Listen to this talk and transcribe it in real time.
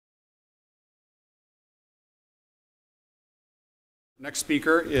Next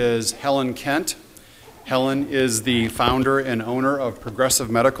speaker is Helen Kent. Helen is the founder and owner of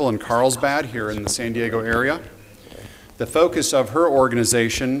Progressive Medical in Carlsbad here in the San Diego area. The focus of her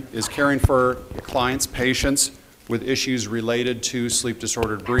organization is caring for clients, patients with issues related to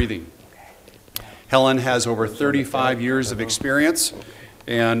sleep-disordered breathing. Helen has over 35 years of experience,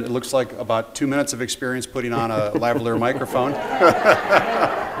 and it looks like about 2 minutes of experience putting on a lavalier microphone.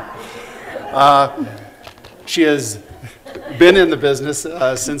 She has been in the business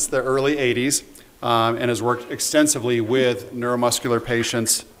since the early 80s and has worked extensively with neuromuscular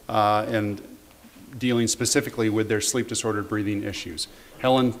patients and dealing specifically with their sleep-disordered breathing issues.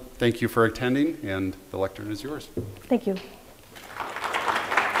 Helen, thank you for attending, and the lectern is yours. Thank you.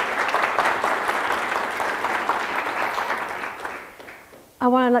 I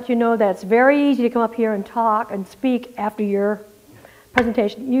want to let you know that it's very easy to come up here and talk and speak after your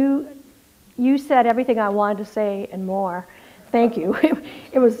presentation. You said everything I wanted to say and more. Thank you.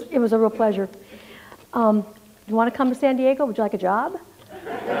 It was a real pleasure. You want to come to San Diego? Would you like a job?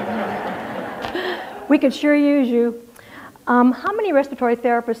 We could sure use you. How many respiratory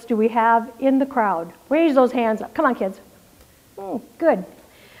therapists do we have in the crowd? Raise those hands up. Come on, kids. Good.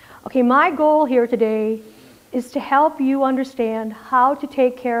 Okay, my goal here today is to help you understand how to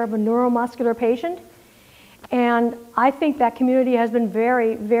take care of a neuromuscular patient. And I think that community has been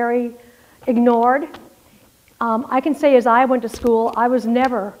very, very ignored. I can say as I went to school, I was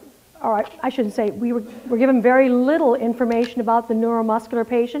never, or I shouldn't say, we were given very little information about the neuromuscular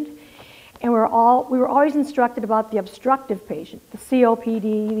patient, and we were always instructed about the obstructive patient, the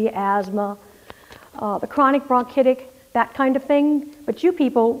COPD, the asthma, the chronic bronchitic, that kind of thing. But you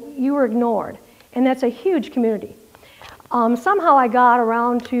people, you were ignored, and that's a huge community. Somehow I got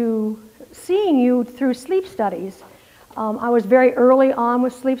around to seeing you through sleep studies. I was very early on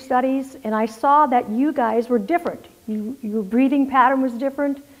with sleep studies, and I saw that you guys were different. Your breathing pattern was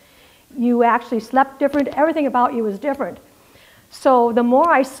different. You actually slept different. Everything about you was different. So the more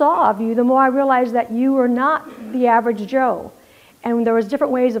I saw of you, the more I realized that you were not the average Joe, and there was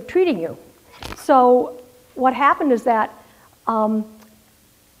different ways of treating you. So what happened is that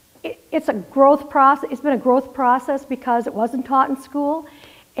it's a growth process. It's been a growth process because it wasn't taught in school,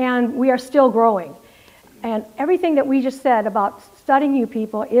 and we are still growing. And everything that we just said about studying you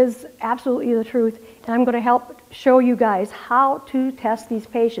people is absolutely the truth, and I'm going to help show you guys how to test these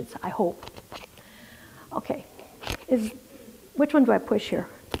patients, I hope. Okay. Which one do I push here?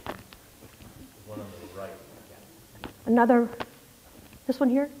 One on the right. Another, this one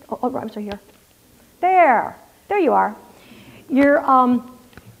here? Oh, I'm sorry, here. There you are. You're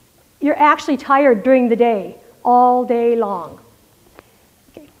actually tired during the day, all day long.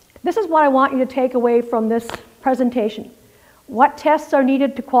 This is what I want you to take away from this presentation. What tests are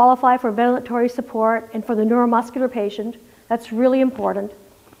needed to qualify for ventilatory support and for the neuromuscular patient? That's really important.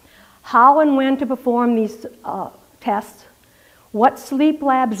 How and when to perform these tests. What sleep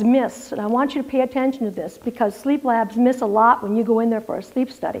labs miss, and I want you to pay attention to this because sleep labs miss a lot when you go in there for a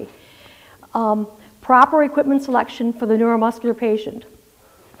sleep study. Proper equipment selection for the neuromuscular patient.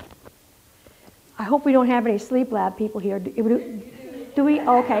 I hope we don't have any sleep lab people here. Do we?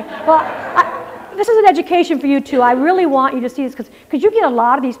 Okay. Well, this is an education for you too. I really want you to see this because you get a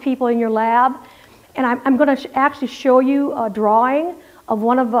lot of these people in your lab, and I'm going to actually show you a drawing of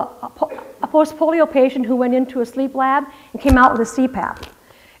one of a post-polio patient who went into a sleep lab and came out with a CPAP,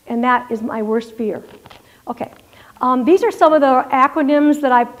 and that is my worst fear. Okay. These are some of the acronyms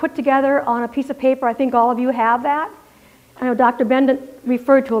that I put together on a piece of paper. I think all of you have that. I know Dr. Bendit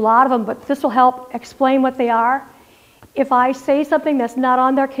referred to a lot of them, but this will help explain what they are. If I say something that's not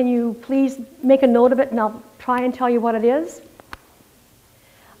on there, can you please make a note of it and I'll try and tell you what it is?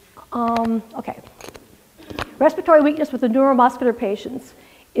 Okay. Respiratory weakness with the neuromuscular patients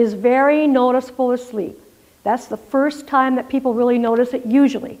is very noticeable with sleep. That's the first time that people really notice it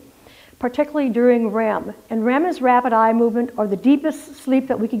usually, particularly during REM. And REM is rapid eye movement, or the deepest sleep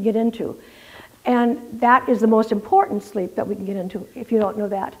that we can get into. And that is the most important sleep that we can get into, if you don't know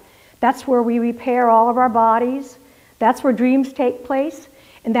that. That's where we repair all of our bodies. That's where dreams take place,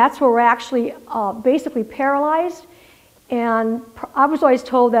 and that's where we're actually basically paralyzed. And I was always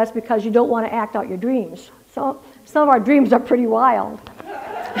told that's because you don't want to act out your dreams. So some of our dreams are pretty wild.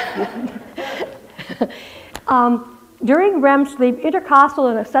 During REM sleep, intercostal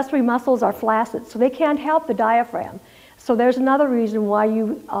and accessory muscles are flaccid, so they can't help the diaphragm. So there's another reason why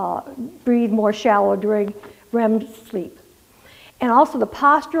you breathe more shallow during REM sleep. And also the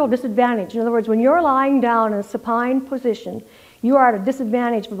postural disadvantage. In other words, when you're lying down in a supine position, you are at a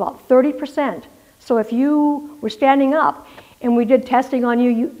disadvantage of about 30%. So if you were standing up and we did testing on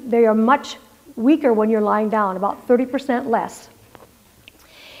you, they are much weaker when you're lying down, about 30% less.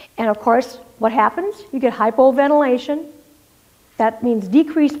 And of course, what happens? You get hypoventilation. That means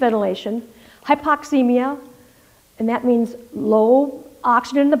decreased ventilation. Hypoxemia, and that means low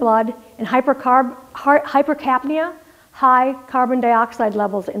oxygen in the blood. And hypercapnia, high carbon dioxide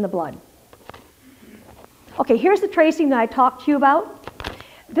levels in the blood. Okay, here's the tracing that I talked to you about.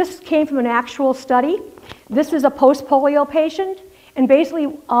 This came from an actual study. This is a post-polio patient. And basically,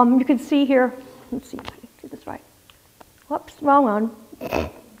 you can see here, let's see if I can do this right. Whoops, wrong one.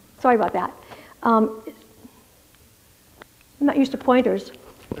 Sorry about that. I'm not used to pointers.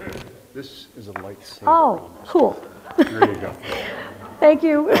 This is a lightsaber. Oh, cool. There you go. Thank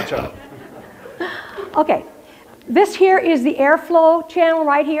you. Watch out. Okay, this here is the airflow channel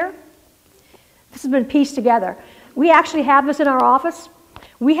right here. This has been pieced together. We actually have this in our office.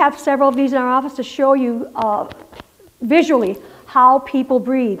 We have several of these in our office to show you visually how people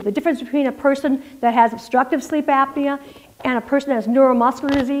breathe. The difference between a person that has obstructive sleep apnea and a person that has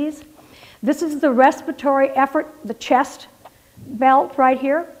neuromuscular disease. This is the respiratory effort, the chest belt right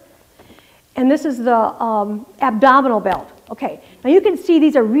here. And this is the abdominal belt. Okay, now you can see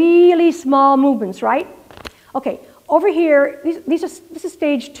these are really small movements, right? Okay, over here, this is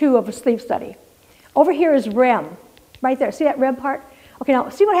stage 2 of a sleep study. Over here is REM, right there. See that REM part? Okay, now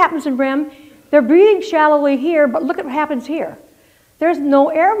see what happens in REM? They're breathing shallowly here, but look at what happens here. There's no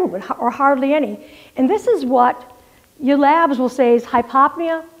air movement, or hardly any. And this is what your labs will say is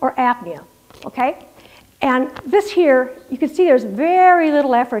hypopnea or apnea, okay? And this here, you can see there's very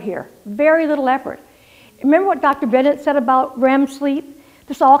little effort here, very little effort. Remember what Dr. Bennett said about REM sleep?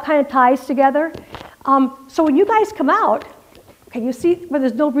 This all kind of ties together. So when you guys come out, okay, you see where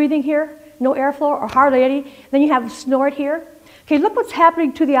there's no breathing here, no airflow or hardly any, then you have a snort here. Okay, look what's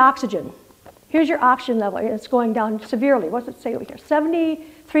happening to the oxygen. Here's your oxygen level, and it's going down severely. What's it say over here?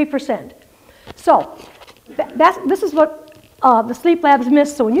 73%. So this is what the sleep labs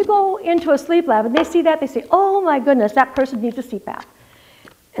miss. So when you go into a sleep lab and they see that, they say, oh my goodness, that person needs a CPAP.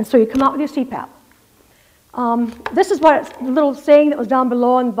 And so you come out with your CPAP. This is what the little saying that was down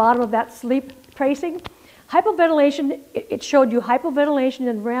below on the bottom of that sleep tracing. Hypoventilation, it showed you hypoventilation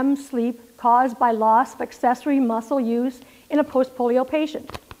in REM sleep caused by loss of accessory muscle use in a post-polio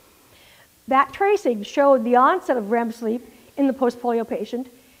patient. That tracing showed the onset of REM sleep in the post-polio patient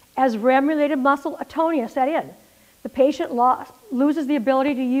as REM-related muscle atonia set in. The patient loses the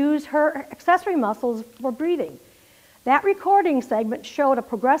ability to use her accessory muscles for breathing. That recording segment showed a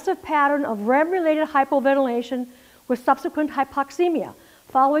progressive pattern of REM-related hypoventilation with subsequent hypoxemia.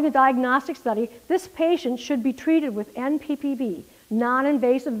 Following a diagnostic study, this patient should be treated with NPPV,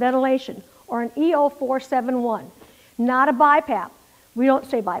 non-invasive ventilation, or an EO471, not a BiPAP. We don't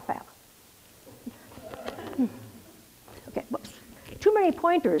say BiPAP. Okay, whoops. Too many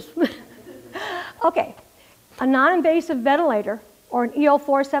pointers. Okay, a non-invasive ventilator, or an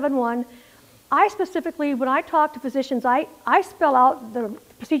EO471, I specifically, when I talk to physicians, I spell out the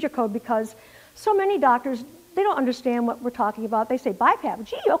procedure code because so many doctors, they don't understand what we're talking about. They say BiPAP.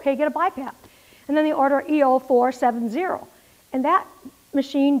 Gee, okay, get a BiPAP. And then they order EO470. And that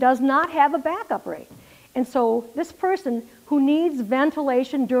machine does not have a backup rate. And so this person who needs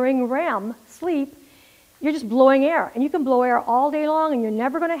ventilation during REM sleep, you're just blowing air. And you can blow air all day long, and you're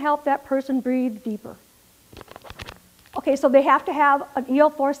never going to help that person breathe deeper. Okay, so they have to have an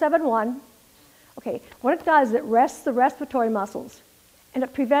EO471. Okay, what it does is it rests the respiratory muscles, and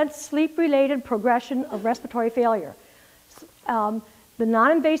it prevents sleep-related progression of respiratory failure. The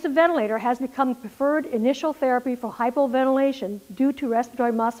non-invasive ventilator has become the preferred initial therapy for hypoventilation due to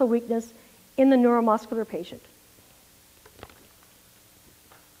respiratory muscle weakness in the neuromuscular patient.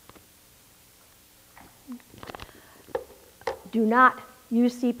 Do not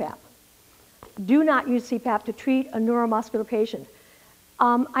use CPAP. Do not use CPAP to treat a neuromuscular patient.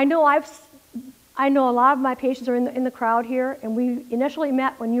 I know a lot of my patients are in the crowd here, and we initially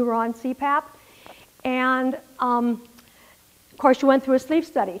met when you were on CPAP, and of course you went through a sleep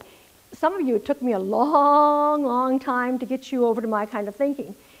study. Some of you, it took me a long, long time to get you over to my kind of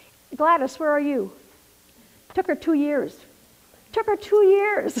thinking. Gladys, where are you? Took her 2 years. Took her 2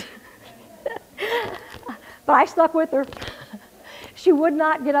 years. But I stuck with her. She would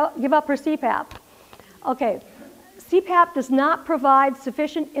not give up her CPAP. Okay, CPAP does not provide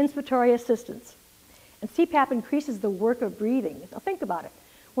sufficient inspiratory assistance. And CPAP increases the work of breathing. Now think about it.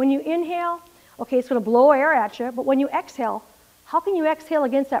 When you inhale, okay, it's going to blow air at you, but when you exhale, how can you exhale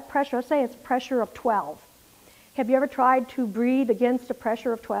against that pressure? Let's say it's pressure of 12. Have you ever tried to breathe against a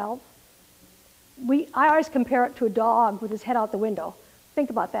pressure of 12? I always compare it to a dog with his head out the window.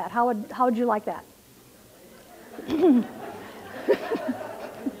 Think about that. How would you like that?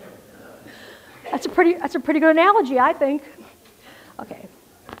 That's a pretty good analogy, I think. Okay.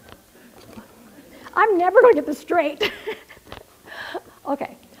 never going to get this straight.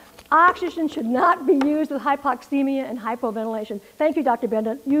 Okay. Oxygen should not be used with hypoxemia and hypoventilation. Thank you, Dr.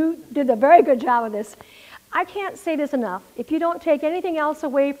 Bennett. You did a very good job of this. I can't say this enough. If you don't take anything else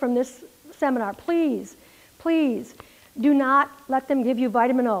away from this seminar, please, please do not let them give you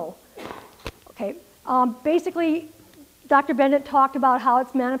vitamin O. Okay. Basically, Dr. Bennett talked about how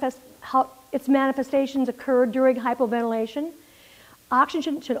its manifestations occur during hypoventilation.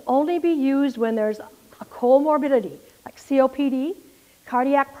 Oxygen should only be used when there's a comorbidity, like COPD,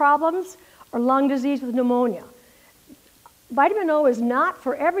 cardiac problems, or lung disease with pneumonia. Vitamin O is not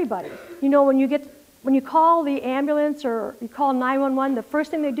for everybody. You know, when you call the ambulance or you call 911, the first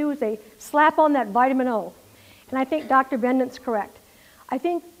thing they do is they slap on that vitamin O. And I think Dr. Bennett's correct. I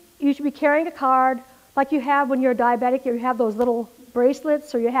think you should be carrying a card like you have when you're diabetic. You have those little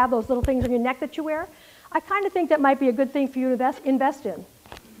bracelets or you have those little things on your neck that you wear. I kind of think that might be a good thing for you to invest in.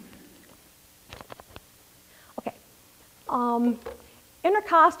 Okay.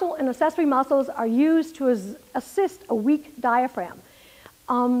 Intercostal and accessory muscles are used to assist a weak diaphragm.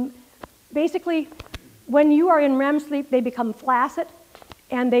 Basically, when you are in REM sleep, they become flaccid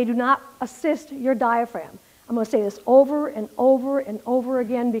and they do not assist your diaphragm. I'm going to say this over and over and over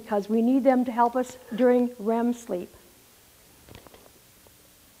again because we need them to help us during REM sleep.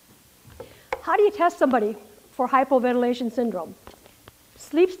 How do you test somebody for hypoventilation syndrome?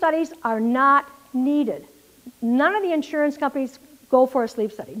 Sleep studies are not needed. None of the insurance companies go for a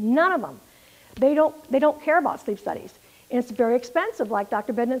sleep study. None of them. They don't care about sleep studies. And it's very expensive, like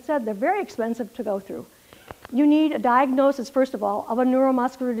Dr. Bennett said. They're very expensive to go through. You need a diagnosis, first of all, of a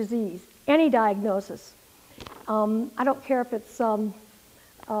neuromuscular disease. Any diagnosis. I don't care if it's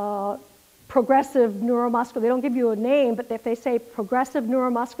progressive neuromuscular. They don't give you a name, but if they say progressive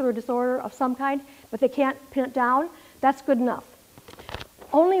neuromuscular disorder of some kind, but they can't pin it down, that's good enough.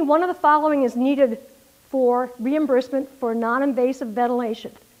 Only one of the following is needed for reimbursement for non-invasive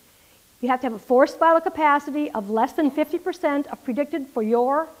ventilation. You have to have a forced vital capacity of less than 50% of predicted for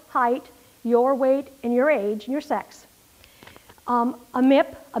your height, your weight, and your age, and your sex. A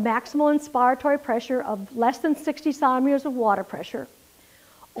MIP, a maximal inspiratory pressure of less than 60 centimeters of water pressure,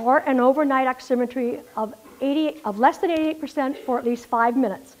 or an overnight oximetry of less than 88% for at least 5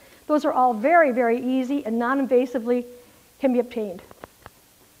 minutes. Those are all very, very easy and non-invasively can be obtained.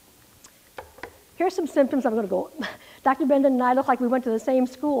 Here's some symptoms. I'm going to go. Dr. Bendon and I look like we went to the same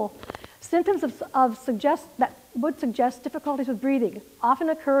school. Symptoms that would suggest difficulties with breathing often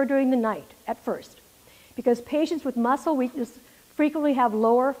occur during the night at first because patients with muscle weakness frequently have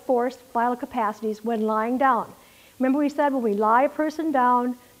lower forced vital capacities when lying down. Remember we said when we lie a person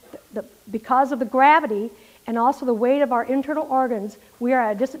down, because of the gravity and also the weight of our internal organs, we are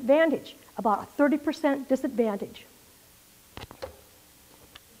at a disadvantage, about a 30% disadvantage.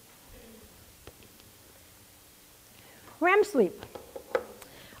 REM sleep.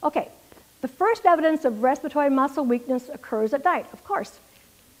 Okay, the first evidence of respiratory muscle weakness occurs at night, of course.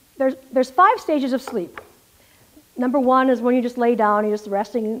 There's 5 stages of sleep. Number 1 is when you just lay down, you're just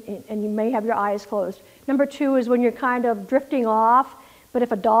resting, and you may have your eyes closed. Number 2 is when you're kind of drifting off, but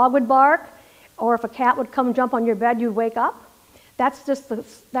if a dog would bark, or if a cat would come jump on your bed, you'd wake up. That's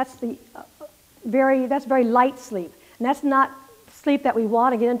very light sleep, and that's not sleep that we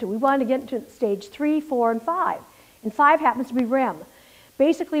want to get into. We want to get into stage 3, 4, and 5. And 5 happens to be REM.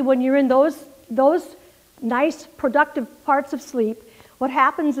 Basically, when you're in those nice, productive parts of sleep, what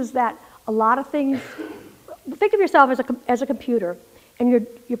happens is that a lot of things, think of yourself as a computer, and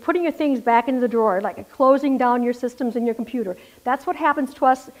you're putting your things back into the drawer, like closing down your systems in your computer. That's what happens to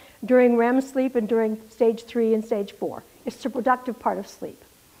us during REM sleep and during stage 3 and stage 4. It's the productive part of sleep.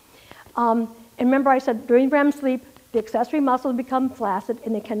 And remember I said during REM sleep, the accessory muscles become flaccid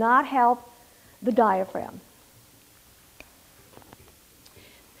and they cannot help the diaphragm.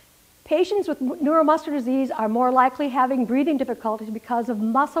 Patients with neuromuscular disease are more likely having breathing difficulties because of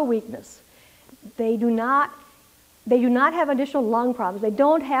muscle weakness. They do not have additional lung problems. They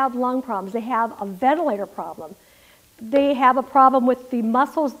don't have lung problems. They have a ventilator problem. They have a problem with the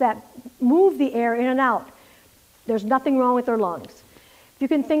muscles that move the air in and out. There's nothing wrong with their lungs. If you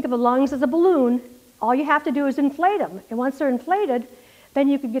can think of the lungs as a balloon, all you have to do is inflate them. And once they're inflated, then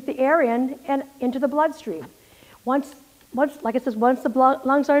you can get the air in and into the bloodstream. Like it says, once the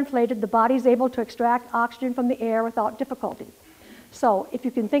lungs are inflated, the body is able to extract oxygen from the air without difficulty. So if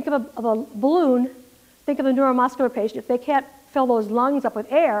you can think of a balloon, think of a neuromuscular patient. If they can't fill those lungs up with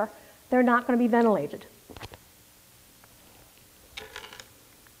air, they're not going to be ventilated.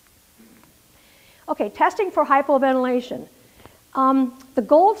 Okay, testing for hypoventilation. The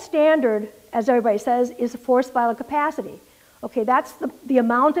gold standard, as everybody says, is the forced vital capacity. Okay, that's the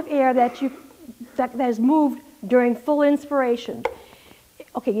amount of air that that is moved during full inspiration.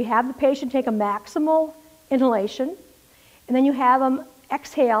 Okay, you have the patient take a maximal inhalation, and then you have them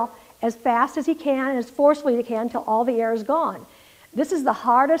exhale as fast as he can and as forcefully as he can until all the air is gone. This is the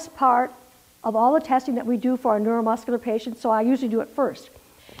hardest part of all the testing that we do for our neuromuscular patients, so I usually do it first.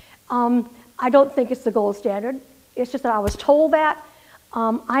 I don't think it's the gold standard. It's just that I was told that.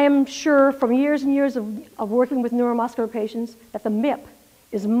 I am sure from years and years of working with neuromuscular patients that the MIP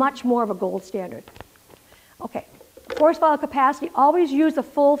is much more of a gold standard. Okay, forced vital capacity, always use a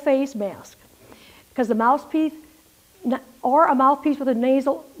full face mask because the mouthpiece, or a mouthpiece with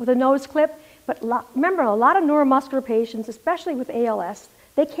a nose clip, but remember a lot of neuromuscular patients, especially with ALS,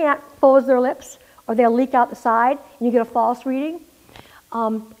 they can't close their lips or they'll leak out the side and you get a false reading.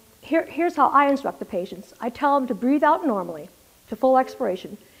 Here's how I instruct the patients. I tell them to breathe out normally to full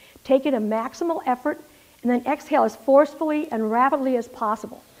expiration, take in a maximal effort, and then exhale as forcefully and rapidly as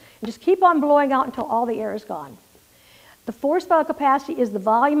possible. And just keep on blowing out until all the air is gone. The forced vital capacity is the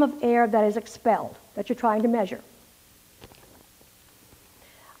volume of air that is expelled that you're trying to measure.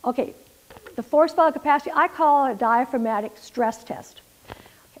 Okay, the forced vital capacity, I call it a diaphragmatic stress test.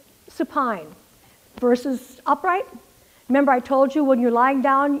 Okay. Supine versus upright. Remember I told you when you're lying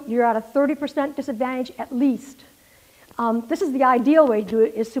down, you're at a 30% disadvantage at least. This is the ideal way to do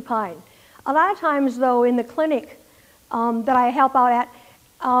it, is supine. A lot of times though in the clinic that I help out at,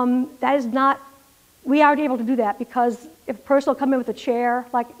 that is not, we aren't able to do that because if a person will come in with a chair,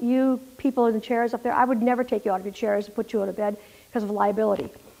 like you people in the chairs up there, I would never take you out of your chairs and put you on a bed because of liability,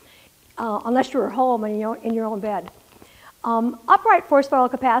 unless you were home and in your own bed. Upright forced vital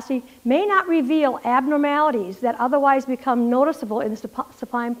capacity may not reveal abnormalities that otherwise become noticeable in the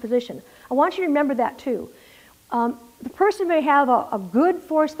supine position. I want you to remember that too. The person may have a good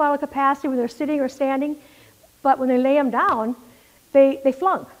forced vital capacity when they're sitting or standing, but when they lay them down, they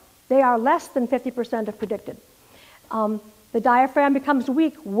flunk. They are less than 50% of predicted. The diaphragm becomes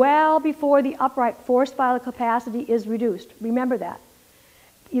weak well before the upright forced vital capacity is reduced. Remember that.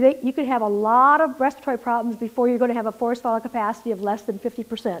 You could have a lot of respiratory problems before you're going to have a forced vital capacity of less than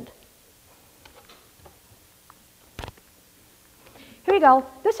 50%. Here we go.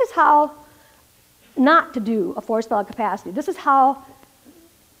 This is how not to do a forced vital capacity. This is how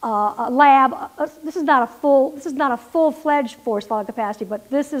a lab, this is not a full-fledged forced vital capacity, but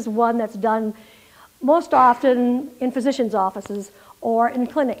this is one that's done most often in physicians' offices or in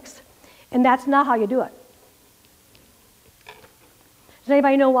clinics. And that's not how you do it. Does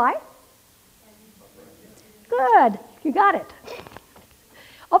anybody know why? Good, you got it.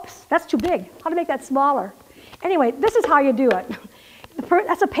 Oops, that's too big. How to make that smaller? Anyway, this is how you do it.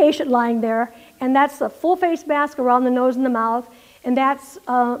 That's a patient lying there, and that's a full face mask around the nose and the mouth, and that's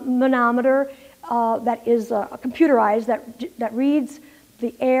a manometer that is computerized that reads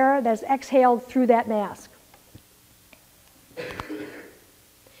the air that's exhaled through that mask.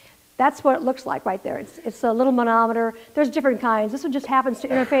 That's what it looks like right there. It's a little manometer. There's different kinds. This one just happens to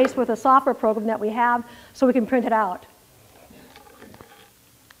interface with a software program that we have so we can print it out.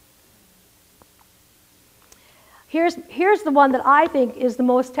 Here's the one that I think is the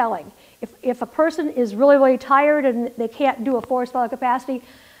most telling. If a person is really, really tired and they can't do a forced vital capacity,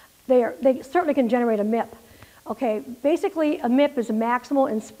 they certainly can generate a MIP. Okay, basically a MIP is a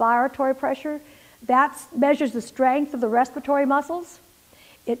maximal inspiratory pressure. That measures the strength of the respiratory muscles.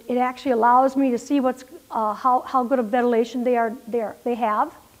 It actually allows me to see how good of ventilation they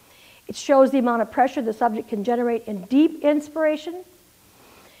have. It shows the amount of pressure the subject can generate in deep inspiration.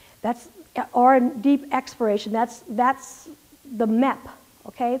 Or in deep expiration. That's the MEP,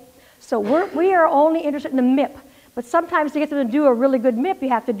 okay? So we are only interested in the MIP, but sometimes to get them to do a really good MIP, you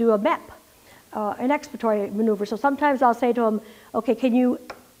have to do a MEP, an expiratory maneuver. So sometimes I'll say to them, okay, can you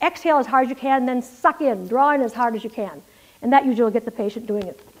exhale as hard as you can, then suck in, draw in as hard as you can. And that usually will get the patient doing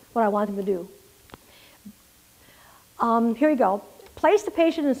it, what I want them to do. Here we go. Place the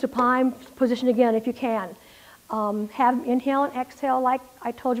patient in supine position again if you can. Have them inhale and exhale like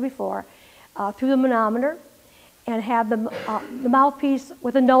I told you before through the manometer, and have the mouthpiece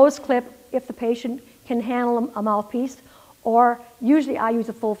with a nose clip if the patient can handle a mouthpiece, or usually I use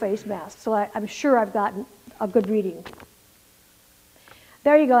a full face mask, so I'm sure I've gotten a good reading.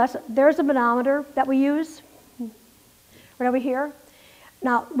 There you go. There's a manometer that we use right over here.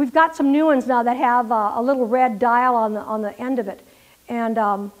 Now, we've got some new ones now that have a little red dial on the end of it.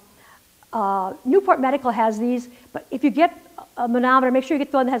 And Newport Medical has these, but if you get a manometer, make sure you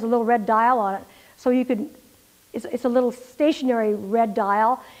get the one that has a little red dial on it. So you can, it's a little stationary red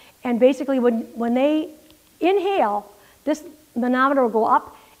dial. And basically when they inhale, this manometer will go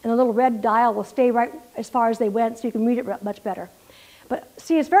up and the little red dial will stay right as far as they went, so you can read it much better. But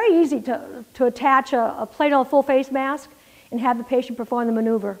see, it's very easy to attach a plain old full face mask and have the patient perform the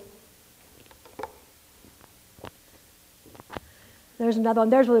maneuver. There's another one.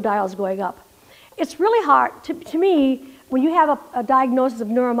 There's where the dial is going up. It's really hard, to me, when you have a diagnosis of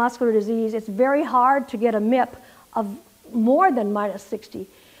neuromuscular disease, it's very hard to get a MIP of more than -60.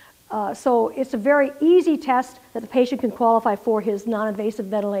 So it's a very easy test that the patient can qualify for his non-invasive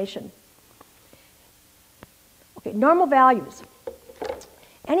ventilation. Okay, normal values.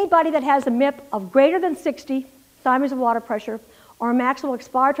 Anybody that has a MIP of greater than 60 centimeters of water pressure or a maximum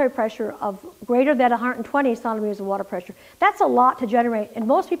expiratory pressure of greater than 120 centimeters of water pressure, that's a lot to generate. And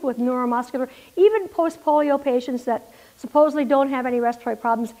most people with neuromuscular, even post-polio patients that supposedly don't have any respiratory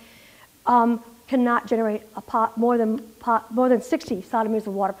problems, cannot generate more than 60 centimeters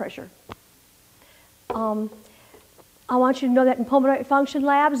of water pressure. I want you to know that in pulmonary function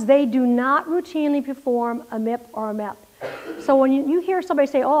labs, they do not routinely perform a MIP or a MEP. So when you hear somebody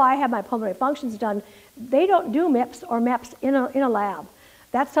say, oh, I have my pulmonary functions done, they don't do MIPs or MEPs in a lab.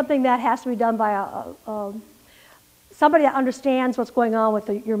 That's something that has to be done by somebody that understands what's going on with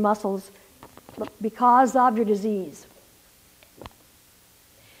your muscles because of your disease.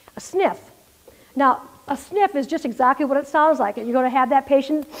 A sniff. Now, a sniff is just exactly what it sounds like. You're going to have that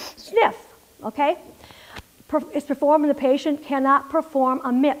patient sniff, okay? It's performed and the patient cannot perform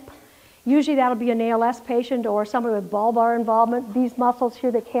a MIP. Usually that'll be an ALS patient or somebody with bulbar involvement. These muscles here,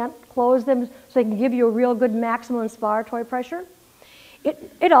 they can't close them so they can give you a real good maximum inspiratory pressure.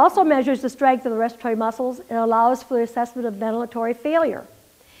 It also measures the strength of the respiratory muscles and allows for the assessment of ventilatory failure.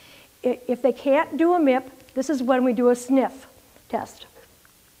 If they can't do a MIP, this is when we do a sniff test.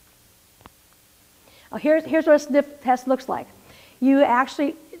 Here's what a sniff test looks like. You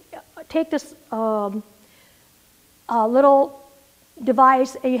actually take this little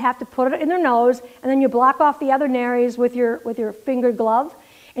device and you have to put it in their nose, and then you block off the other nares with your fingered glove.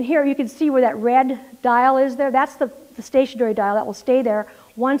 And here you can see where that red dial is there. That's the stationary dial that will stay there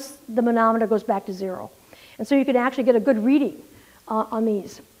once the manometer goes back to 0. And so you can actually get a good reading on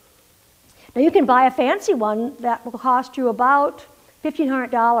these. Now you can buy a fancy one that will cost you about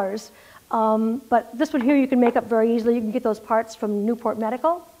 $1,500. But this one here you can make up very easily. You can get those parts from Newport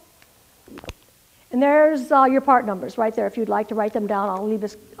Medical. And there's your part numbers right there. If you'd like to write them down, I'll leave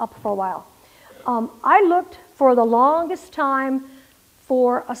this up for a while. I looked for the longest time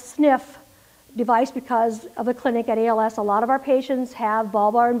for a sniff device because of the clinic at ALS. A lot of our patients have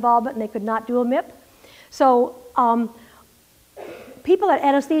bulbar involvement and they could not do a MIP. So people at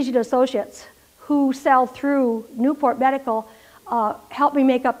Anesthesia Associates who sell through Newport Medical helped me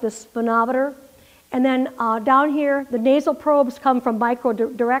make up this manometer. And then down here, the nasal probes come from Micro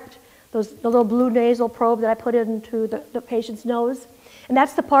Direct, the little blue nasal probe that I put into the patient's nose. And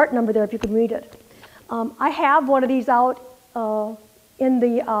that's the part number there if you can read it. I have one of these out in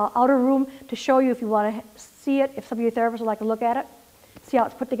the outer room to show you if you want to see it, if some of your therapists would like to look at it, see how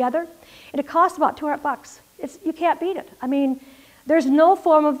it's put together. And it costs about $200. You can't beat it. I mean, there's no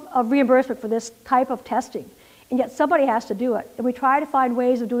form of reimbursement for this type of testing. And yet somebody has to do it. And we try to find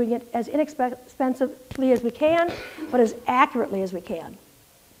ways of doing it as inexpensively as we can, but as accurately as we can.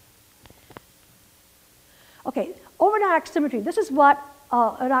 Okay, overnight oximetry. This is what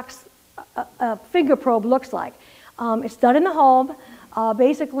a finger probe looks like. It's done in the home.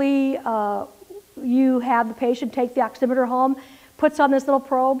 Basically, you have the patient take the oximeter home, puts on this little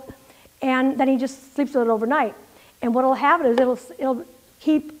probe, and then he just sleeps with it overnight. And what will happen is it'll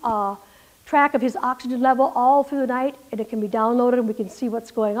keep track of his oxygen level all through the night, and it can be downloaded and we can see what's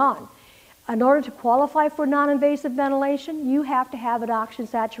going on. In order to qualify for non-invasive ventilation, you have to have an oxygen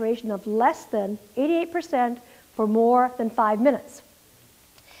saturation of less than 88% for more than 5 minutes.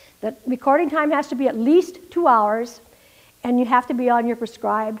 The recording time has to be at least 2 hours, and you have to be on your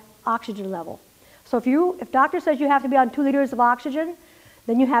prescribed oxygen level. So if doctor says you have to be on 2 liters of oxygen,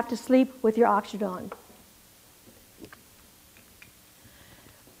 then you have to sleep with your oxygen on.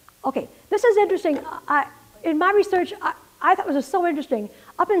 Okay, this is interesting. In my research, I thought it was so interesting.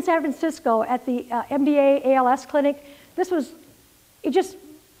 Up in San Francisco at the MDA ALS clinic, it just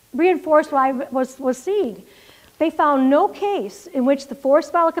reinforced what I was seeing. They found no case in which the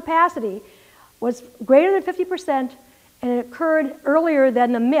forced vital capacity was greater than 50%, and it occurred earlier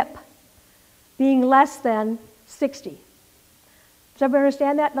than the MIP, being less than 60. Does everybody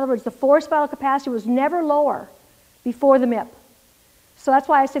understand that? In other words, the forced vital capacity was never lower before the MIP. So that's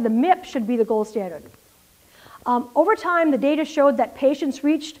why I say the MIP should be the gold standard. Over time, the data showed that patients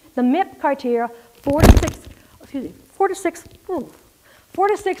reached the MIP criteria 4 to 6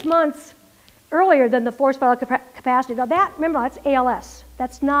 months earlier than the forced vital capacity. Now remember, that's ALS.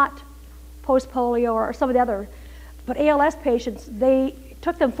 That's not post-polio or some of the other. But ALS patients, it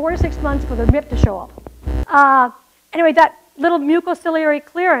took them 4 to 6 months for their MIP to show up. Anyway, that little mucociliary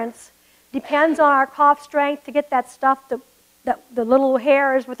clearance depends on our cough strength to get that stuff, the little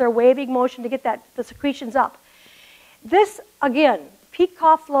hairs with their waving motion to get the secretions up. This, again, peak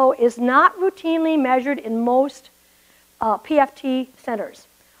cough flow is not routinely measured in most PFT centers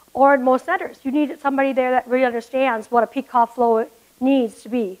or in most centers. You need somebody there that really understands what a peak cough flow needs to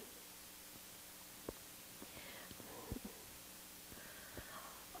be.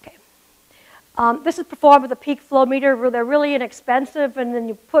 Okay. This is performed with a peak flow meter where they're really inexpensive, and then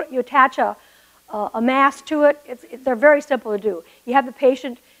you attach a mask to it. They're very simple to do. You have the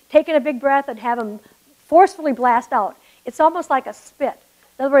patient taking a big breath and have them forcefully blast out. It's almost like a spit.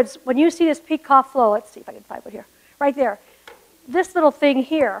 In other words, when you see this peak cough flow, let's see if I can find it here, right there. This little thing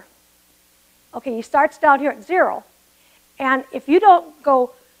here, okay, he starts down here at 0, and if you don't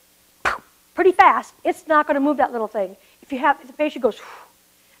go pretty fast, it's not going to move that little thing. If the patient goes,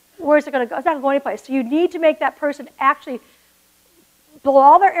 where's it going to go? It's not going to go anyplace. So you need to make that person actually blow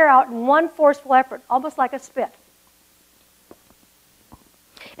all their air out in one forceful effort, almost like a spit.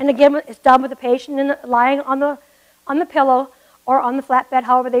 And again, it's done with the patient lying on the pillow or on the flat bed,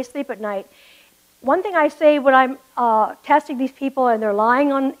 however they sleep at night. One thing I say when I'm testing these people and they're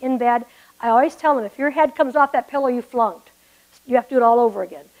lying in bed, I always tell them, if your head comes off that pillow, you flunked. You have to do it all over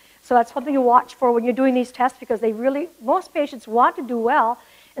again. So that's something to watch for when you're doing these tests, because most patients want to do well,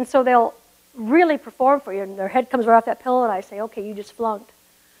 and so they'll really perform for you, and their head comes right off that pillow, and I say, okay, you just flunked.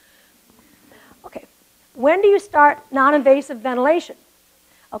 Okay, when do you start non-invasive ventilation?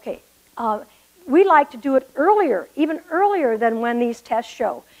 Okay, we like to do it earlier, even earlier than when these tests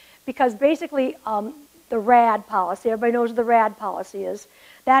show, because basically the RAD policy, everybody knows what the RAD policy is,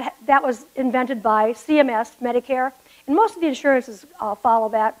 that was invented by CMS, Medicare, and most of the insurances follow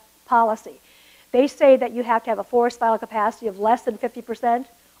that policy. They say that you have to have a forced vital capacity of less than 50%,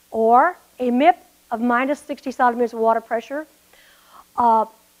 or a MIP of minus 60 centimeters of water pressure,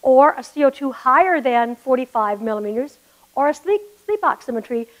 or a CO2 higher than 45 millimeters, or a sleep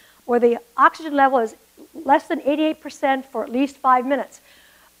oximetry where the oxygen level is less than 88% for at least 5 minutes.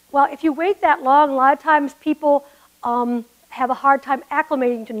 Well, if you wait that long, a lot of times people have a hard time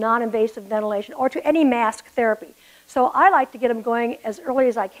acclimating to non-invasive ventilation or to any mask therapy. So I like to get them going as early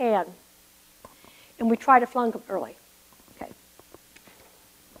as I can, and we try to flunk them early. Okay.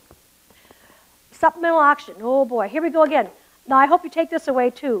 Supplemental oxygen. Oh boy, here we go again. Now I hope you take this away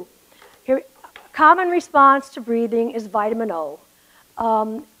too. Here, common response to breathing is vitamin O.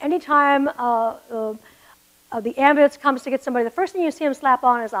 Anytime the ambulance comes to get somebody, the first thing you see them slap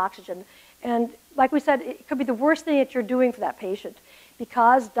on is oxygen. And like we said, it could be the worst thing that you're doing for that patient,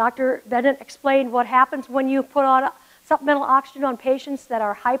 because Dr. Bennett explained what happens when you put on supplemental oxygen on patients that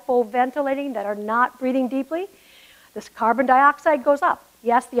are hypoventilating, that are not breathing deeply. This carbon dioxide goes up.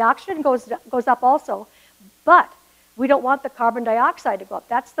 Yes, the oxygen goes up also, but we don't want the carbon dioxide to go up.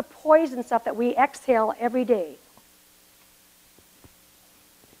 That's the poison stuff that we exhale every day.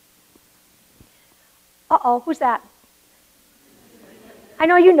 Uh-oh, who's that? I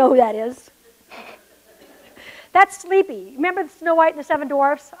know you know who that is. That's Sleepy. Remember Snow White and the Seven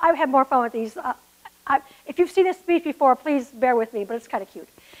Dwarfs? I have more fun with these. If you've seen this speech before, please bear with me, but it's kind of cute.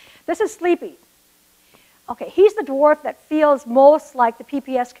 This is Sleepy. Okay, he's the dwarf that feels most like the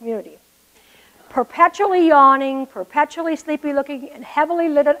PPS community. Perpetually yawning, perpetually sleepy looking, and heavily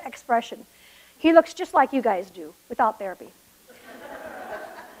lidded expression. He looks just like you guys do, without therapy.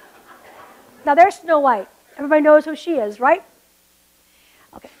 Now there's Snow White. Everybody knows who she is, right?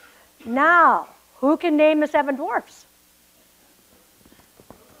 Okay. Now, who can name the seven dwarfs?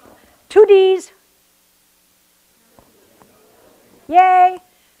 2 Ds. Yay.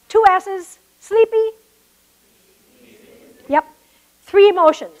 2 S's. Sleepy. Yep. 3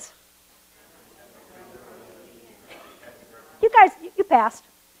 emotions. You guys, you passed.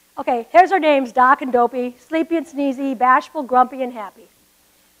 Okay, here's our names, Doc and Dopey, Sleepy and Sneezy, Bashful, Grumpy, and Happy.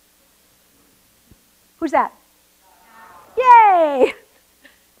 Who's that? Yay!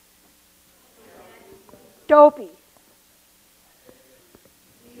 Dopey.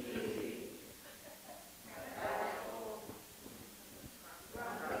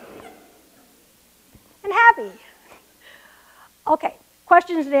 And Happy. Okay,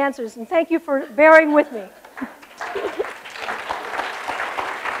 questions and answers, and thank you for bearing with me.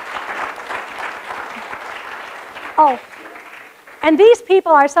 Oh, and these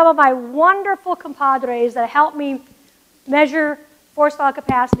people are some of my wonderful compadres that help me measure forced vital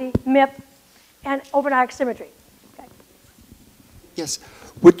capacity, MIP, and overnight oximetry. Okay. Yes.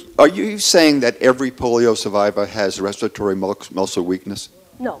 Are you saying that every polio survivor has respiratory muscle weakness?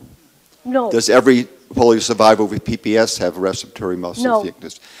 No. No. Does every polio survivor with PPS have respiratory muscle No.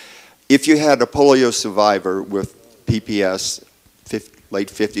 weakness? If you had a polio survivor with PPS, late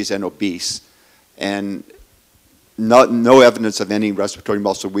 50s and obese, and no evidence of any respiratory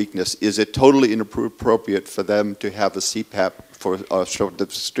muscle weakness, is it totally inappropriate for them to have a CPAP for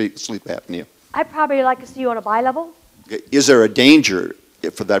obstructive sleep apnea? I'd probably like to see you on a bi-level. Is there a danger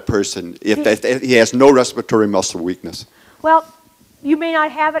for that person if he has no respiratory muscle weakness? Well, you may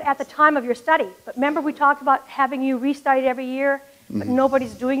not have it at the time of your study, but remember we talked about having you restudied every year, but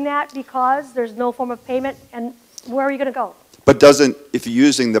nobody's doing that because there's no form of payment, and where are you going to go? But if you're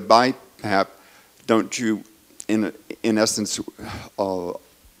using the BiPAP, don't you, in essence,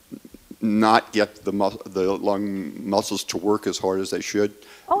 not get the lung muscles to work as hard as they should?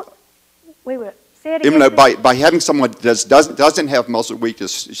 Oh, wait. Say it Even again. by having someone that doesn't have muscle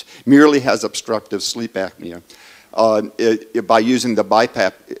weakness, merely has obstructive sleep apnea, by using the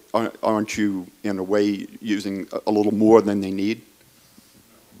BiPAP, aren't you, in a way, using a little more than they need?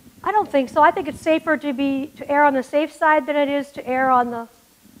 I don't think so. I think it's safer to err on the safe side than it is to err on the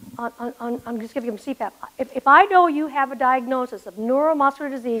I'm just giving them CPAP. If I know you have a diagnosis of neuromuscular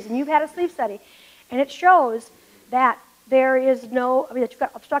disease and you've had a sleep study, and it shows that there is that you've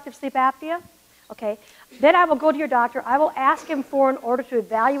got obstructive sleep apnea, okay, then I will go to your doctor. I will ask him for an order to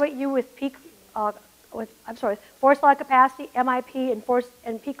evaluate you with forced vital capacity, MIP,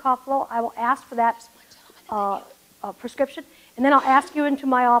 and peak cough flow. I will ask for that prescription, and then I'll ask you into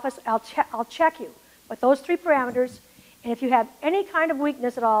my office. I'll check you with those 3 parameters, and if you have any kind of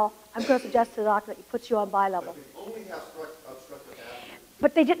weakness at all, I'm going to suggest to the doctor that he puts you on bi-level. Only have obstructive apnea.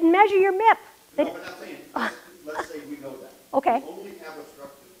 But they didn't measure your MIP. No, but I'm saying, let's say we know that. Okay. If you only have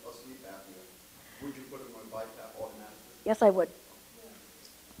obstructive sleep apnea, would you put them on BiPAP automatically? Yes, I would.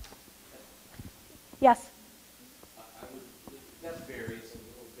 Yes. That varies a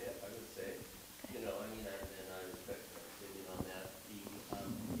little bit, I would say. You know, I mean, and I respect your opinion on that.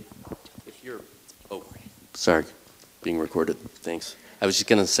 If you're, sorry, being recorded. Thanks. I was just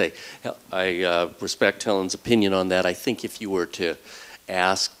going to say, I respect Helen's opinion on that. I think if you were to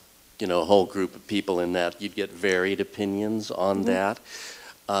ask, a whole group of people in that, you'd get varied opinions on that.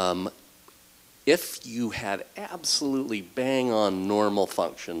 If you had absolutely bang on normal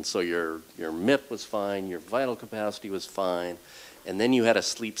function, so your MIP was fine, your vital capacity was fine, and then you had a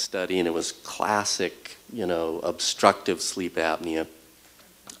sleep study and it was classic, obstructive sleep apnea,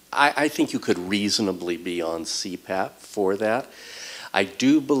 I think you could reasonably be on CPAP for that. I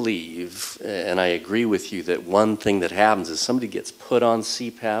do believe, and I agree with you, that one thing that happens is somebody gets put on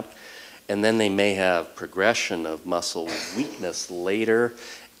CPAP and then they may have progression of muscle weakness later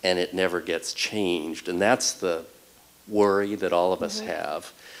and it never gets changed. And that's the worry that all of us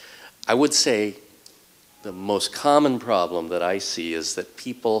have. I would say the most common problem that I see is that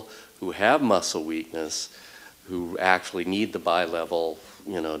people who have muscle weakness, who actually need the bi-level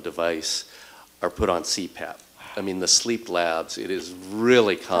device, are put on CPAP. I mean, the sleep labs, it is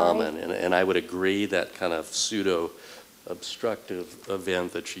really common, and I would agree that kind of pseudo-obstructive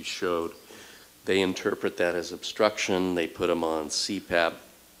event that she showed, they interpret that as obstruction, they put them on CPAP,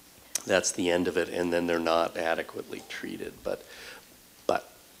 that's the end of it, and then they're not adequately treated. But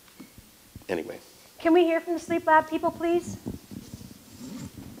anyway. Can we hear from the sleep lab people, please?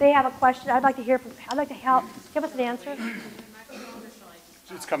 They have a question. I'd like to help. Give us an answer.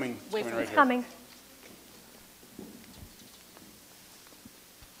 It's coming. It's coming right It's here. coming.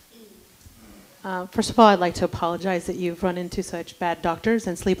 First of all, I'd like to apologize that you've run into such bad doctors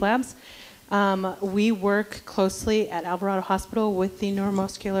and sleep labs. We work closely at Alvarado Hospital with the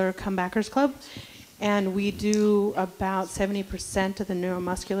Neuromuscular Comebackers Club, and we do about 70% of the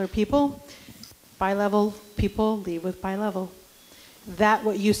neuromuscular people. Bi-level people leave with bi-level. That,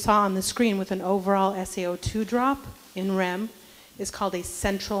 what you saw on the screen with an overall SaO2 drop in REM, is called a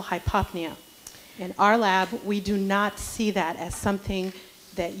central hypopnea. In our lab, we do not see that as something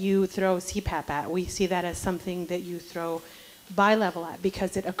that you throw CPAP at. We see that as something that you throw bi-level at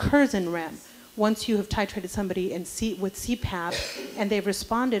because it occurs in REM. Once you have titrated somebody with CPAP and they've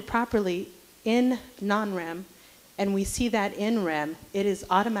responded properly in non-REM, and we see that in REM, it is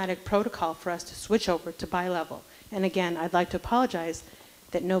automatic protocol for us to switch over to bi-level. And again, I'd like to apologize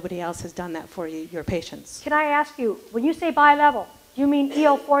that nobody else has done that for you, your patients. Can I ask you, when you say bi-level, do you mean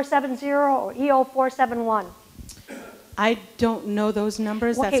EO470 or EO471? I don't know those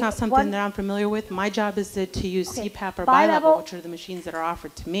numbers. Okay, That's not something that I'm familiar with. My job is to use CPAP or bi-level, which are the machines that are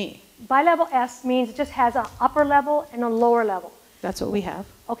offered to me. Bi-level S means it just has an upper level and a lower level. That's what we have.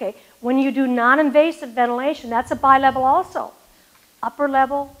 Okay, when you do non-invasive ventilation, that's a bi-level also. Upper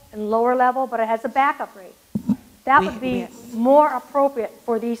level and lower level, but it has a backup rate. That would be more appropriate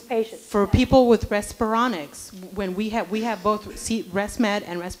for these patients. For people with Respironics, when we have both ResMed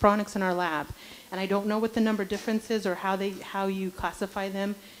and Respironics in our lab, and I don't know what the number difference is or how you classify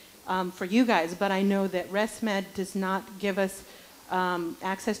them for you guys, but I know that ResMed does not give us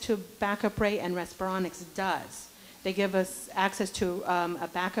access to a backup rate, and Respironics does. They give us access to a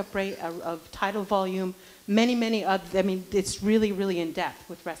backup rate of tidal volume, many other. I mean, it's really in depth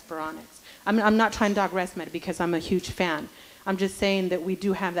with Respironics. I'm not trying to dog ResMed because I'm a huge fan. I'm just saying that we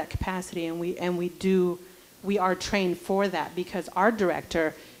do have that capacity, and we are trained for that because our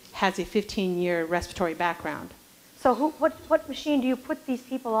director has a 15-year respiratory background. So what machine do you put these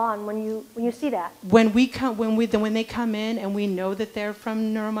people on when you see that? When they come in and we know that they're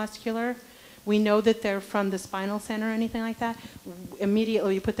from neuromuscular, we know that they're from the spinal center or anything like that,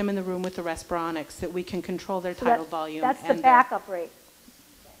 immediately we put them in the room with the Respironics that we can control their tidal volume. That's the backup rate.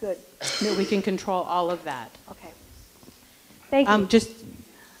 Good. That we can control all of that. Okay. Thank you. Just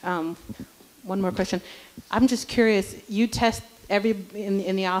one more question. I'm just curious, you test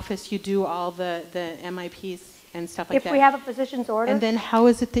in the office, you do all the MIPs and stuff like that? If we have a physician's order. And then how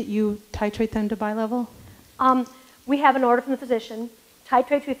is it that you titrate them to bilevel? We have an order from the physician,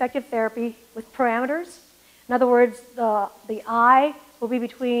 titrate to effective therapy with parameters. In other words, the I will be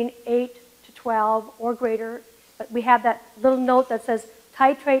between 8 to 12 or greater, but we have that little note that says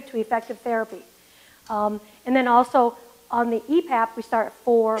titrate to effective therapy. And then also on the EPAP, we start at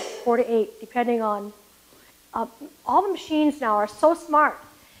 4 to 8, depending on, all the machines now are so smart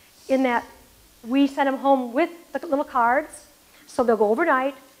in that we send them home with the little cards, so they'll go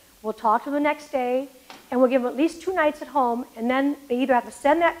overnight, we'll talk to them the next day, and we'll give them at least 2 nights at home, and then they either have to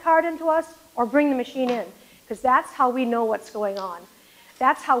send that card in to us or bring the machine in, because that's how we know what's going on.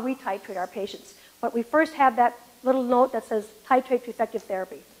 That's how we titrate our patients. But we first have that little note that says titrate to effective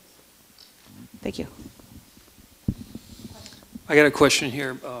therapy. Thank you. I got a question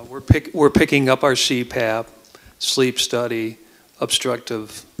here. We're picking up our CPAP, sleep study,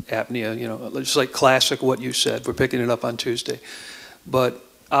 obstructive apnea, you know, just like classic what you said. We're picking it up on Tuesday. But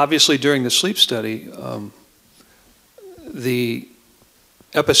obviously during the sleep study, the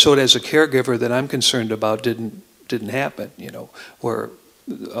episode as a caregiver that I'm concerned about didn't happen, you know, where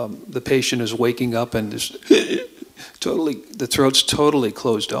the patient is waking up and just the throat's totally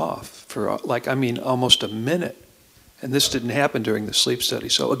closed off for almost a minute. And this didn't happen during the sleep study.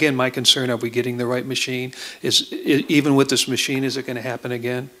 So again, my concern, are we getting the right machine? Even with this machine, is it going to happen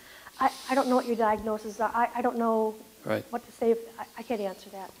again? I don't know what your diagnosis are. I don't know what to say. I can't answer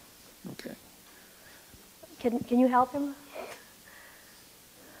that. Okay. Can you help him?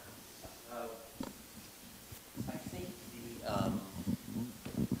 I think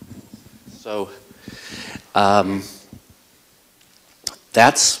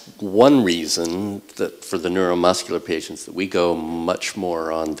that's one reason that for the neuromuscular patients that we go much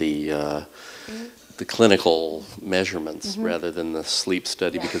more on the clinical measurements rather than the sleep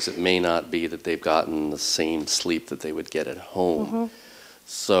study, because it may not be that they've gotten the same sleep that they would get at home.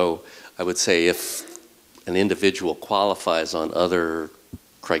 So I would say if an individual qualifies on other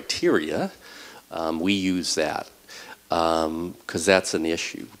criteria, we use that because that's an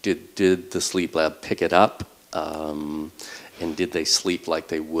issue. Did the sleep lab pick it up? And did they sleep like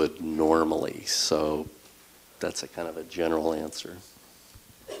they would normally? So that's a kind of a general answer.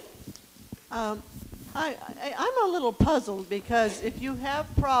 I'm a little puzzled because if you have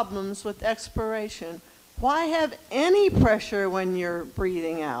problems with expiration, why have any pressure when you're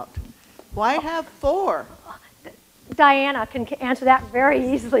breathing out? Why have 4? Diana can answer that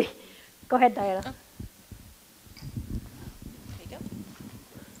very easily. Go ahead, Diana.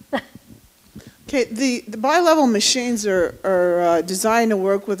 Okay, the bilevel machines are designed to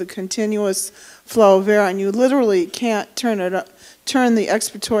work with a continuous flow of air, and you literally can't turn the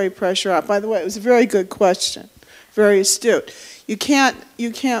expiratory pressure up. By the way, it was a very good question, very astute. You can't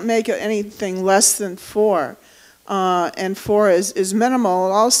make it anything less than 4, and 4 is minimal.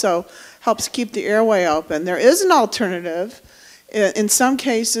 It also helps keep the airway open. There is an alternative. In some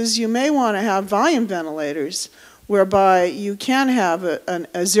cases, you may want to have volume ventilators, whereby you can have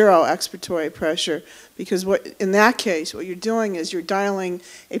a 0 expiratory pressure, because in that case, what you're doing is you're dialing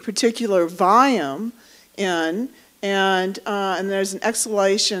a particular volume in, and there's an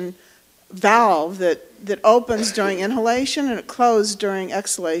exhalation valve that opens during inhalation and it closes during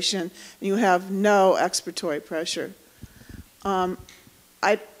exhalation, and you have no expiratory pressure.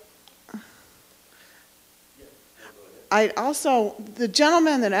 I also, the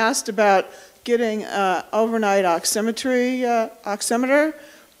gentleman that asked about getting overnight oximeter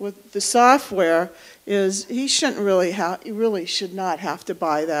with the software, he really should not have to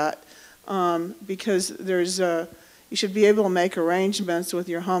buy that. because you should be able to make arrangements with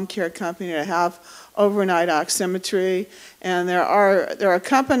your home care company to have overnight oximetry. And there are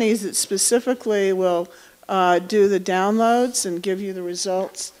companies that specifically will do the downloads and give you the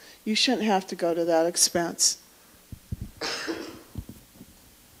results. You shouldn't have to go to that expense.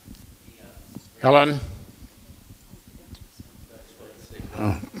 Helen?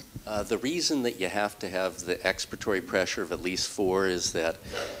 The reason that you have to have the expiratory pressure of at least 4 is that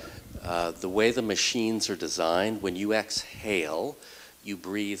the way the machines are designed, when you exhale, you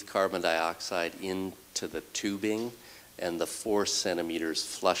breathe carbon dioxide into the tubing, and the 4 centimeters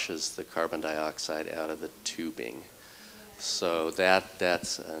flushes the carbon dioxide out of the tubing. So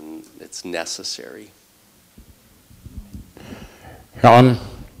it's necessary. Helen,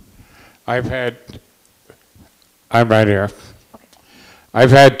 I'm right here.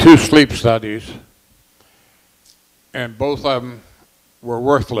 I've had 2 sleep studies, and both of them were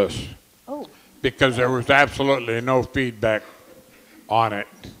worthless because there was absolutely no feedback on it.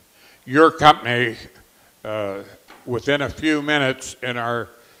 Your company, within a few minutes in our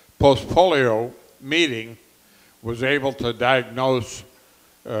post-polio meeting, was able to diagnose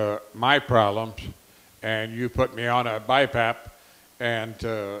my problems, and you put me on a BiPAP, and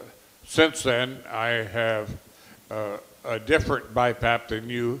since then I have a different BiPAP than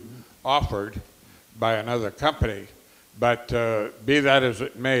you offered by another company. But be that as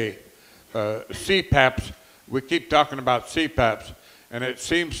it may, CPAPs, we keep talking about CPAPs, and it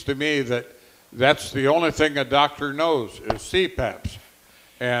seems to me that that's the only thing a doctor knows is CPAPs.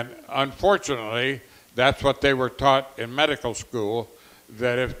 And unfortunately, that's what they were taught in medical school,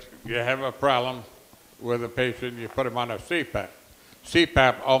 that if you have a problem with a patient, you put them on a CPAP.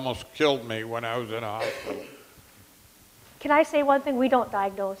 CPAP almost killed me when I was in a hospital. Can I say one thing? We don't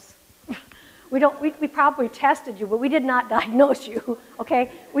diagnose. We probably tested you, but we did not diagnose you,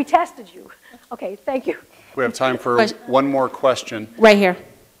 okay? We tested you. Okay, thank you. We have time for one more question. Right here.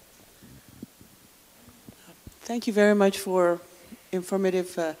 Thank you very much for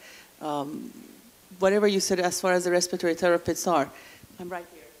informative, whatever you said as far as the respiratory therapists are. I'm right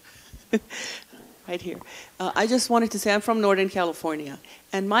here. Right here. I just wanted to say I'm from Northern California,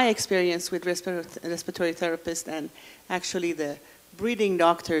 and my experience with respiratory therapists and actually the breathing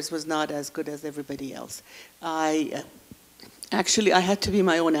doctors was not as good as everybody else. I had to be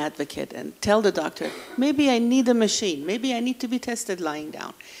my own advocate and tell the doctor, maybe I need a machine, maybe I need to be tested lying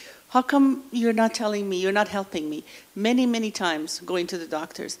down. How come you're not telling me, you're not helping me? Many, many times going to the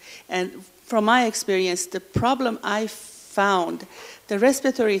doctors. And from my experience, the problem I found, the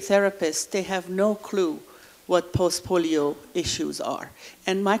respiratory therapists, they have no clue what post-polio issues are.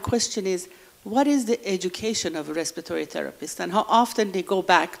 And my question is, what is the education of a respiratory therapist, and how often they go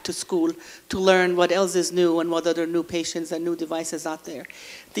back to school to learn what else is new and what other new patients and new devices out there?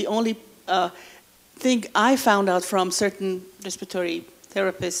 The only thing I found out from certain respiratory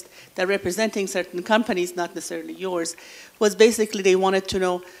therapists that representing certain companies, not necessarily yours, was basically they wanted to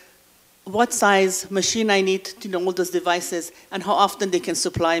know what size machine I need to know all those devices and how often they can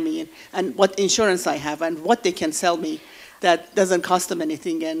supply me and what insurance I have and what they can sell me that doesn't cost them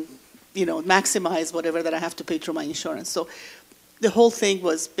anything and maximize whatever that I have to pay through my insurance. So the whole thing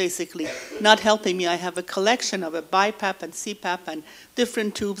was basically not helping me. I have a collection of a BiPAP and CPAP and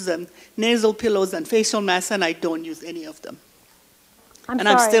different tubes and nasal pillows and facial masks, and I don't use any of them.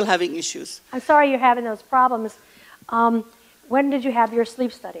 I'm still having issues. I'm sorry you're having those problems. When did you have your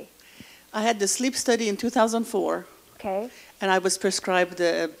sleep study? I had the sleep study in 2004. Okay. And I was prescribed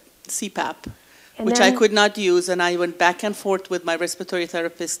the CPAP, which I could not use, and I went back and forth with my respiratory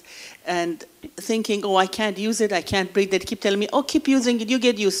therapist and thinking, oh, I can't use it, I can't breathe. They keep telling me, oh, keep using it, you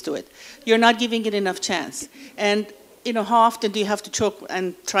get used to it. You're not giving it enough chance. And how often do you have to choke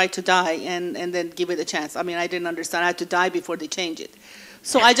and try to die and then give it a chance? I mean, I didn't understand. I had to die before they change it.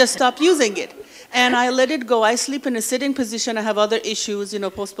 So I just stopped using it. And I let it go. I sleep in a sitting position. I have other issues.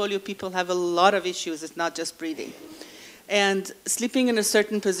 Post-polio people have a lot of issues. It's not just breathing. And sleeping in a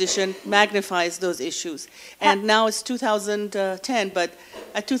certain position magnifies those issues. And now it's 2010, but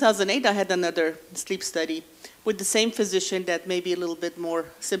at 2008 I had another sleep study with the same physician that may be a little bit more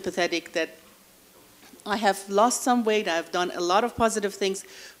sympathetic, that I have lost some weight. I've done a lot of positive things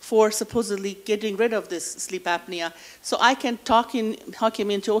for supposedly getting rid of this sleep apnea. So I can talk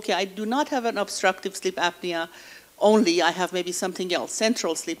him into, okay, I do not have an obstructive sleep apnea only. I have maybe something else,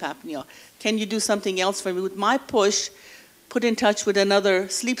 central sleep apnea. Can you do something else for me? With my push, put in touch with another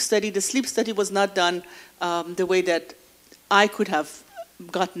sleep study. The sleep study was not done the way that I could have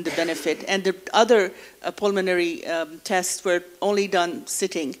gotten the benefit. And the other pulmonary tests were only done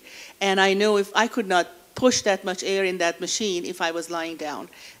sitting. And I know if I could not push that much air in that machine if I was lying down.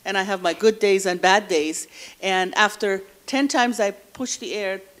 And I have my good days and bad days. And after 10 times I push the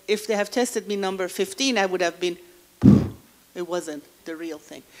air, if they have tested me number 15, I would have been, it wasn't the real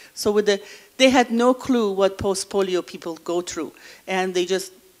thing. So they had no clue what post-polio people go through. And they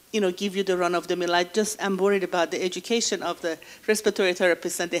just, give you the run of the mill. I'm worried about the education of the respiratory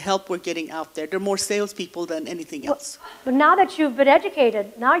therapists and the help we're getting out there. They're more salespeople than anything else. But now that you've been educated,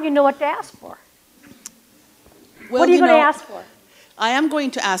 now you know what to ask for. Well, What are you going to ask for? I am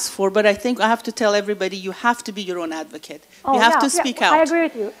going to ask for, but I think I have to tell everybody you have to be your own advocate. Oh, you have to speak out. I agree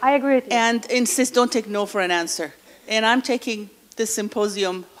with you. I agree with you. And insist, don't take no for an answer. And I'm taking this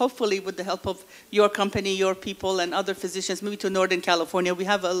symposium, hopefully with the help of your company, your people, and other physicians, maybe to Northern California. We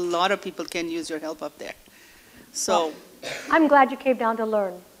have a lot of people can use your help up there. So, I'm glad you came down to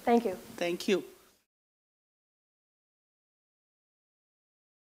learn. Thank you. Thank you.